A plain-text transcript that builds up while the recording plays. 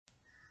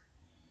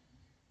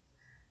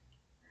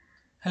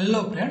Hello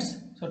friends,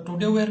 so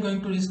today we are going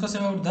to discuss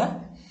about the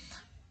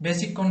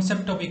basic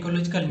concept of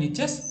ecological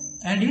niches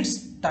and its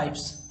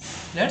types.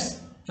 Let's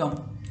come.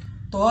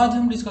 तो आज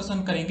हम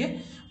discussion करेंगे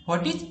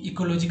what is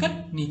ecological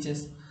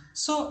niches.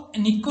 So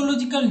an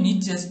ecological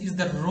niches is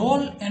the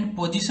role and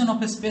position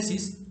of a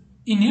species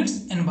in its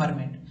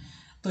environment.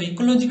 तो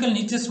ecological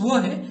niches वो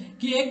है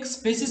कि एक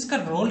spaces का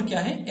रोल क्या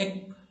है,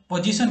 एक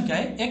पोजीशन क्या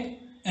है एक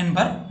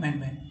एनवायरमेंट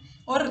में,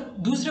 और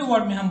दूसरे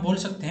वर्ड में हम बोल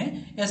सकते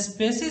हैं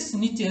spaces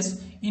niches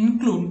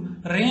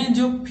include range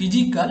of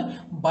physical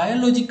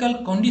biological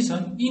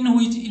condition in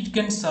which it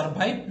can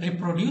survive,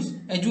 reproduce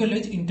as well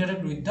as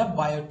interact with the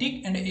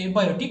biotic and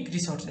abiotic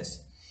resources.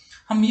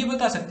 हम ये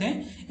बता सकते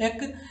हैं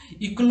एक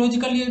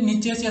इकोलॉजिकल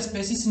niches या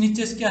स्पेसिस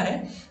niches क्या है,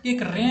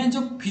 एक range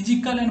of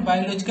physical and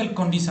biological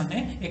condition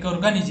है एक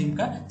ऑर्गेनिज्म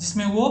का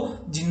जिसमें वो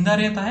जिंदा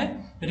रहता है,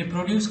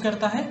 रिप्रोड्यूस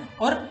करता है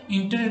और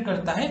इंटरेक्ट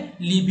करता है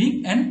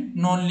living and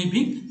non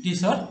living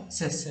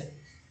resources से.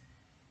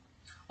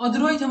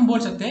 अदरवाइज हम बोल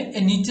सकते हैं ए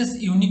niches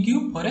unique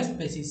for a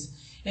spaces.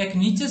 एक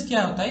niches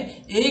क्या होता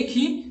है, एक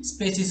ही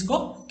स्पेसिस को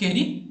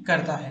कैरी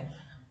करता है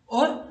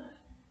और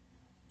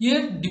ये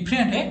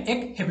डिफरेंट है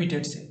एक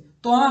हैबिटेट से.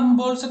 तो हम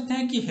बोल सकते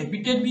हैं कि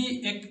हैबिटेट भी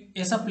एक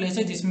ऐसा प्लेस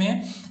है जिसमें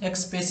एक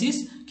स्पेसिस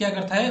क्या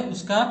करता है,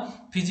 उसका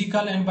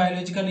फिजिकल एंड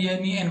बायोलॉजिकल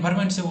यानी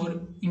एनवायरनमेंट से वो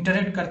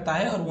इंटरेक्ट करता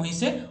है और वहीं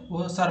से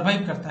वो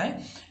सरवाइव करता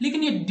है.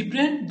 लेकिन ये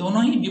डिफरेंट,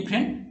 दोनों ही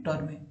डिफरेंट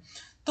टर्म है.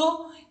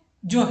 तो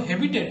जो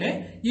हैबिटेट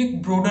है ये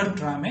एक ब्रॉडर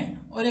टर्म है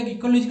और एक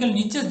इकोलॉजिकल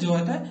niches जो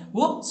होता है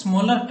वो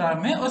स्मॉलर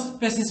टर्म है और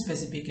स्पेसिस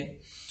स्पेसिफिक है.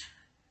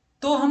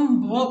 तो हम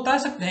वो बता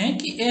सकते हैं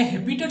कि ए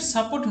habitat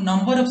support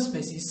number of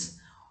spaces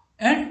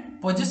and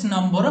poses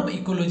number of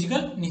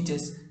ecological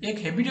niches. एक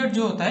हैबिटेट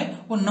जो होता है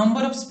वो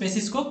नंबर ऑफ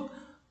स्पेसिस को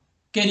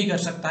कैरी कर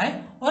सकता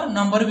है और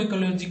नंबर ऑफ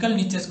इकोलॉजिकल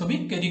niches को भी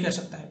कैरी कर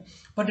सकता है.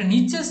 But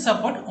niches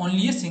support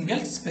only a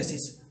single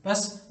spaces.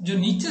 बस जो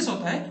niches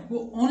होता है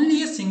वो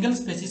ओनली ए सिंगल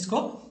स्पेसिस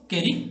को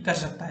कैरी कर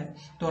सकता है.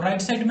 तो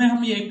राइट साइड में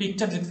हम ये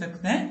पिक्चर देख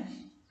सकते हैं,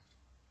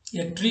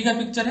 ये ट्री का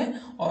पिक्चर है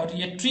और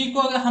ये ट्री को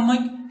अगर हम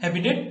एक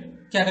हैबिटेट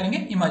क्या करेंगे,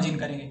 इमेजिन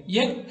करेंगे.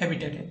 ये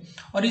हैबिटेट है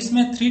और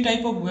इसमें 3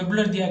 टाइप ऑफ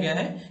वेबलर दिया गया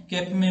है,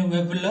 कैप में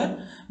वेबलर,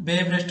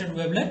 wave rested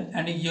वेबलर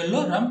and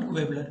yellow rumped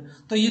वेबलर.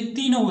 तो ये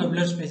तीनों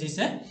वेबलर स्पेसिस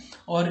है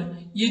और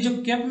ये जो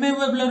कैप में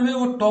वेबलर है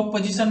वो टॉप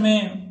पोजीशन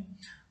में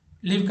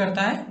लिव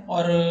करता है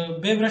और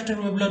wave rested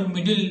वेबलर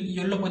middle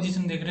yellow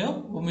position देख रहे हो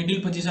वो मिडिल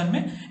पोजीशन में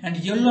एंड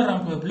येलो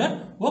रम्ड वेबलर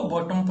वो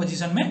बॉटम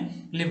पोजीशन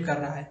में लिव कर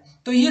रहा है.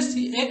 तो ये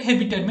एक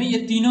हैबिटेट में ये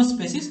तीनों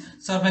स्पेसिस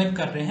सर्वाइव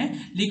कर रहे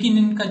हैं, लेकिन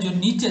इनका जो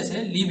niches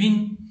है,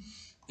 लिविंग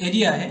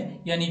एरिया है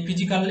यानी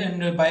फिजिकल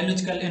एंड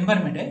बायोलॉजिकल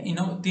एनवायरनमेंट है, इन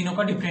तीनों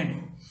का डिफरेंट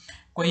है.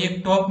 कोई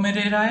एक टॉप में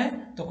रह रहा है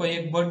तो कोई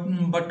एक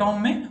बॉटम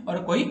में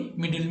और कोई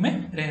मिडिल में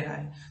रह रहा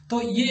है.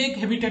 तो ये एक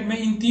हैबिटेट में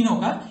इन तीनों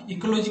का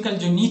इकोलॉजिकल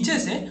जो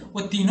niches है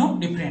वो तीनों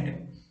डिफरेंट है.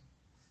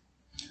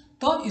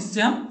 तो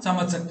इससे हम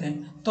समझ सकते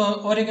हैं. तो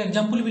और एक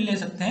एग्जांपल भी ले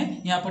सकते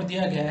हैं, यहाँ पर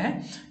दिया गया है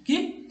कि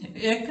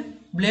एक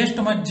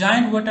ब्लेस्टोमा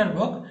giant water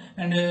bug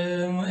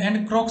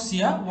and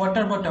क्रोक्सिया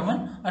water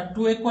बॉटमन are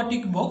 2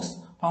 aquatic bugs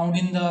found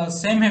in the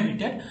same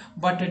habitat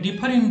but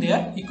differ in their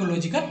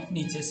ecological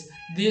niches.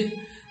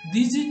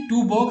 These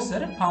 2 bugs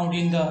are found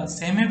in the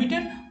same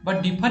habitat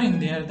but differ in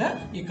their the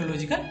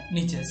ecological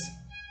niches.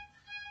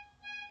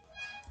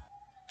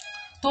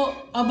 तो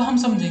अब हम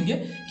समझेंगे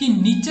कि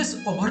niches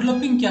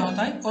overlapping क्या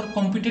होता है और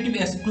competitive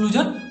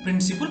exclusion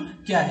principle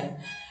क्या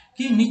है.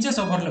 कि niches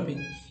overlapping,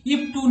 if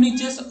 2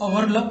 niches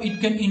overlap it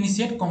can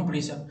initiate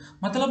competition.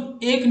 मतलब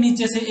एक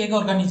नीचे से एक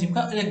ऑर्गेनिज्म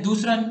का एक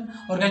दूसरा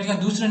ऑर्गेनिज्म का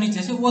दूसरे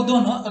नीचे से वो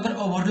दोनों अगर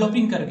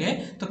ओवरलैपिंग कर गए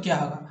तो क्या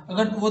होगा,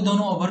 अगर वो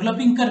दोनों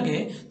ओवरलैपिंग कर गए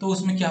तो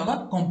उसमें क्या होगा,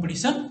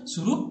 कॉम्पिटिशन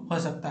शुरू हो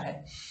सकता है.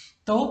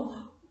 तो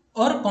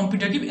और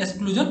कॉम्पिटिटिव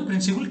एक्सक्लूजन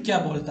प्रिंसिपल क्या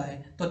बोलता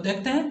है, तो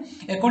देखते हैं.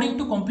 According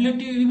to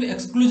competitive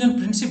exclusion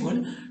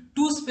principle,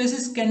 2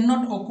 species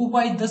cannot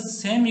occupy the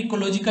same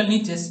ecological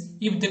niches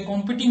if they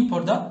competing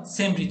for the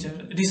same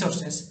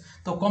resources.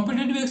 तो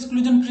कॉम्पिटिटिव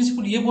एक्सक्लूजन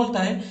प्रिंसिपल ये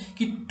बोलता है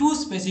कि 2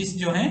 स्पेसीज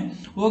जो हैं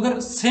वो अगर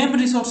सेम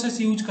रिसोर्सेस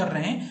यूज कर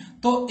रहे हैं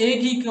तो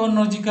एक ही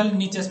इकोलॉजिकल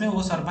niches में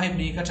वो सर्वाइव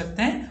नहीं कर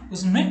सकते हैं,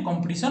 उसमें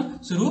कंपटीशन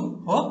शुरू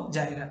हो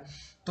जाएगा.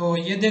 तो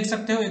ये देख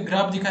सकते हो एक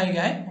ग्राफ दिखाया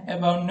गया है,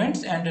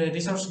 अबाउंडेंस एंड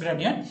रिसोर्स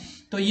ग्रेडियंट.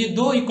 तो ये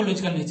 2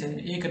 इकोलॉजिकल niches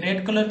है, एक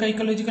रेड कलर का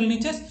इकोलॉजिकल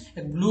niches,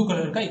 एक ब्लू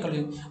कलर का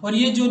इकोलॉजिकल, और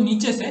ये जो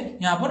niches है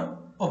यहाँ पर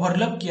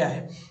ओवरलैप किया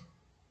है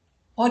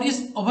और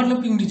इस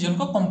ओवरलैपिंग रीजन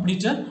को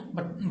कॉम्पिटिशन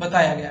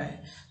बताया गया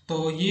है.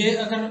 तो ये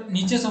अगर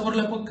niches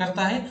ओवरलैप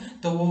करता है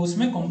तो वो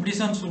उसमें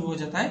कंपटीशन शुरू हो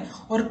जाता है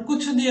और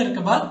कुछ देर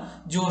के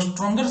बाद जो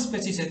स्ट्रॉन्गर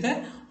स्पेसिस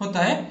होता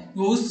है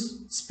वो उस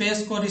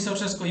स्पेस को,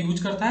 रिसोर्सेस को यूज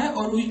करता है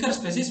और वीकर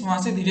स्पेसिस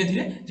वहां से धीरे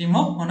धीरे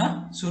रिमूव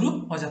होना शुरू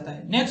हो जाता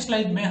है. नेक्स्ट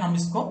स्लाइड में हम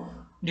इसको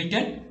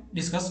डिटेल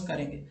डिस्कस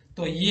करेंगे.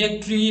 तो ये एक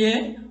ट्री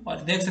है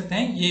और देख सकते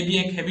हैं ये भी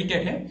एक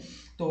हैबिटेट है.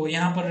 तो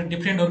यहाँ पर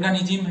डिफरेंट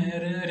ऑर्गेनिज्म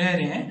रह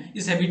रहे हैं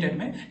इस हैबिटेट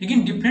में,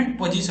 लेकिन डिफरेंट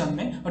पोजीशन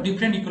में और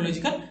डिफरेंट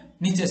इकोलॉजिकल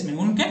नीचेस में,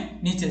 उनके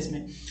नीचेस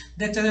में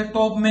देख सकते हैं।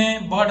 टॉप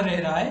में बर्ड रह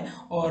रहा है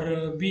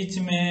और बीच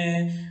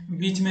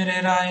में रह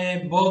रहा है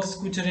बग्स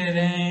कुछ रह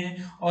रहे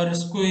हैं, और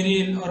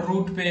स्क्विरल, और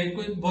रूट पे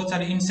बहुत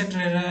सारे इंसेक्ट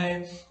रह रहा है,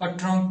 और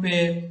ट्रंक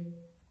पे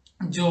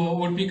जो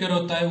वुडपीकर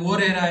होता है वो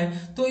रह रहा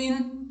है। तो इन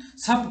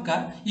सब का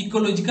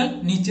इकोलॉजिकल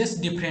नीचेस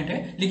डिफरेंट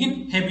है,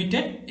 लेकिन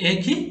हैबिटेट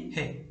एक ही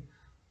है।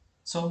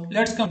 So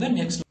let's come the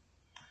next.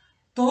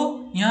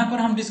 तो यहां पर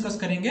हम डिस्कस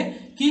करेंगे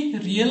कि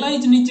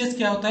रियलाइज नीचेस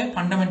क्या होता है,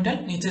 फंडामेंटल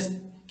नीचेस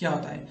क्या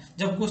होता है।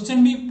 जब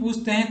क्वेश्चन भी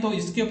पूछते हैं तो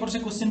इसके ऊपर से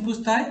क्वेश्चन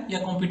पूछता है, या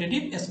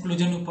कॉम्पिटिटिव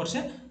एक्सक्लूजन ऊपर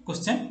से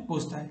क्वेश्चन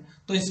पूछता है,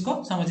 तो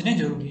इसको समझने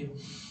जरूरी है।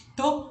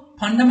 तो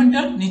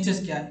फंडामेंटल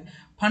नीचेस क्या है?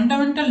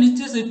 Fundamental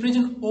niches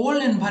represent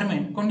all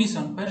environment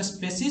condition where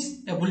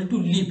species able to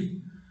live.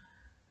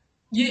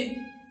 ये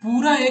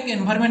पूरा एक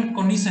एनवायरमेंट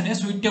कंडीशन है,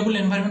 सुइटेबल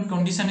एनवायरमेंट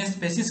कंडीशन है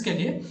स्पीशीज के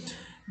लिए,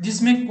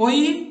 जिसमें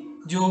कोई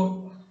जो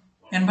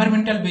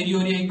एनवायरमेंटल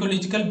बैरियर या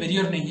इकोलॉजिकल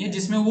बैरियर नहीं है,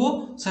 जिसमें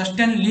वो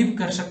सस्टेन लिव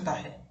कर सकता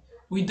है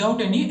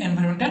विदाउट एनी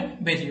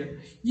एनवायरमेंटल बैरियर।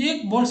 ये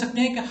एक बोल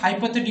सकते हैं कि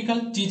हाइपोथेटिकल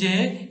चीजें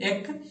है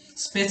एक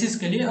स्पेसीज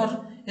के लिए और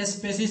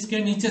स्पेसीज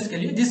के नीचेस के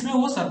लिए, जिसमें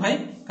वो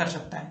सर्वाइव कर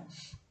सकता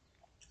है।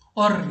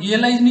 और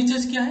रियलाइज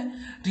नीचेस क्या है?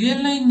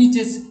 Realise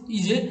niches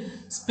is a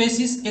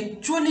species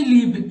actually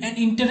live and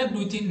interact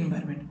with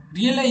environment.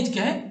 Realise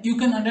क्या है? You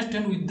can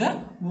understand with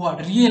the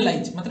word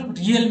realise, मतलब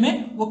रियल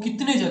में वो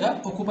कितने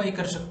जगह ऑक्युपाई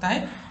कर सकता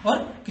है और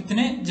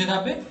कितने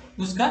जगह पे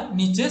उसका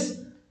नीचेस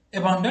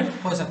अबाउंडेड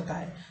हो सकता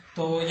है।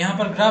 तो यहाँ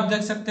पर ग्राफ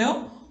देख सकते हो,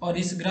 और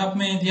इस ग्राफ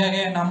में दिया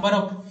गया number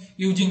of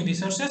using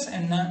resources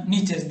and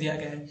niches दिया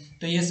गया है।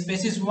 तो ये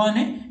स्पेसीज 1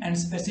 है एंड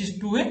स्पेसीज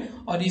 2 है,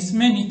 और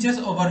इसमें नीचेस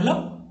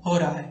ओवरलैप हो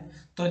रहा है।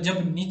 तो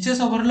जब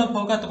नीचेस ओवरलैप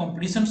होगा तो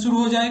कंपटीशन शुरू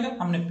हो जाएगा,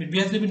 हमने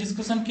प्रीवियसली भी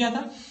डिस्कशन किया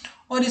था।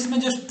 और इसमें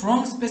जो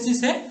स्ट्रॉन्ग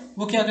स्पेसीज है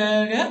वो क्या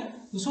करेगा,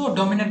 उसको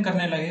डोमिनेट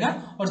करने लगेगा,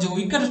 और जो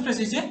वीकर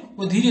स्पेसीज है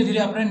वो धीरे धीरे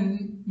अपने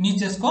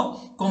नीचेस को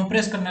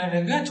कंप्रेस करने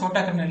लगेगा,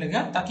 छोटा करने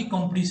लगेगा, ताकि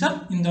कंपटीशन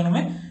इन दोनों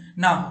में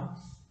ना हो।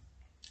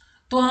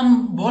 तो हम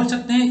बोल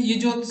सकते हैं ये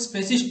जो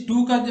स्पेसीज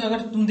 2 का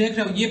अगर तुम देख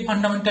रहे हो, ये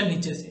फंडामेंटल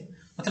नीचेस है,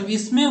 मतलब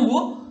इसमें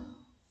वो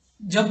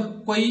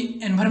जब कोई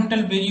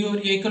एनवायरमेंटल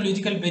बैरियर या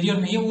इकोलॉजिकल बैरियर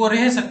नहीं है वो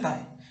रह सकता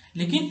है,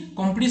 लेकिन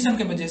कंपटीशन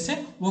के वजह से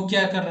वो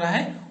क्या कर रहा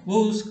है, वो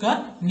उसका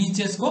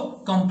नीचेस को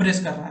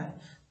कंप्रेस कर रहा है।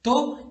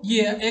 तो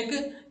ये एक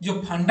जो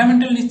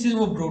फंडामेंटल नीचेस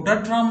वो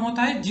ब्रॉडर टर्म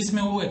होता है,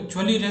 जिसमें वो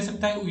एक्चुअली रह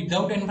सकता है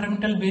विदाउट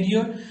एनवायरमेंटल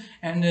बैरियर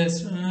एंड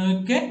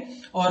के,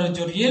 और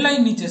जो रियलाइज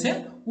नीचेस है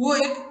वो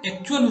एक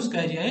एक्चुअल उसका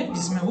एरिया है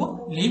जिसमें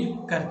वो लिव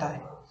करता है।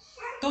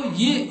 तो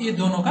ये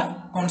दोनों का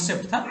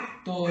कॉन्सेप्ट था।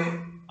 तो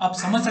आप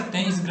समझ सकते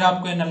हैं इस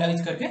ग्राफ को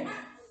एनालाइज करके।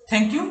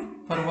 Thank you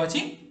for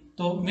watching.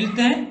 तो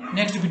मिलते हैं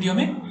नेक्स्ट वीडियो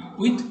में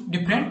विथ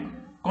डिफरेंट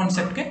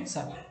कॉन्सेप्ट के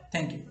साथ।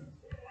 Thank you.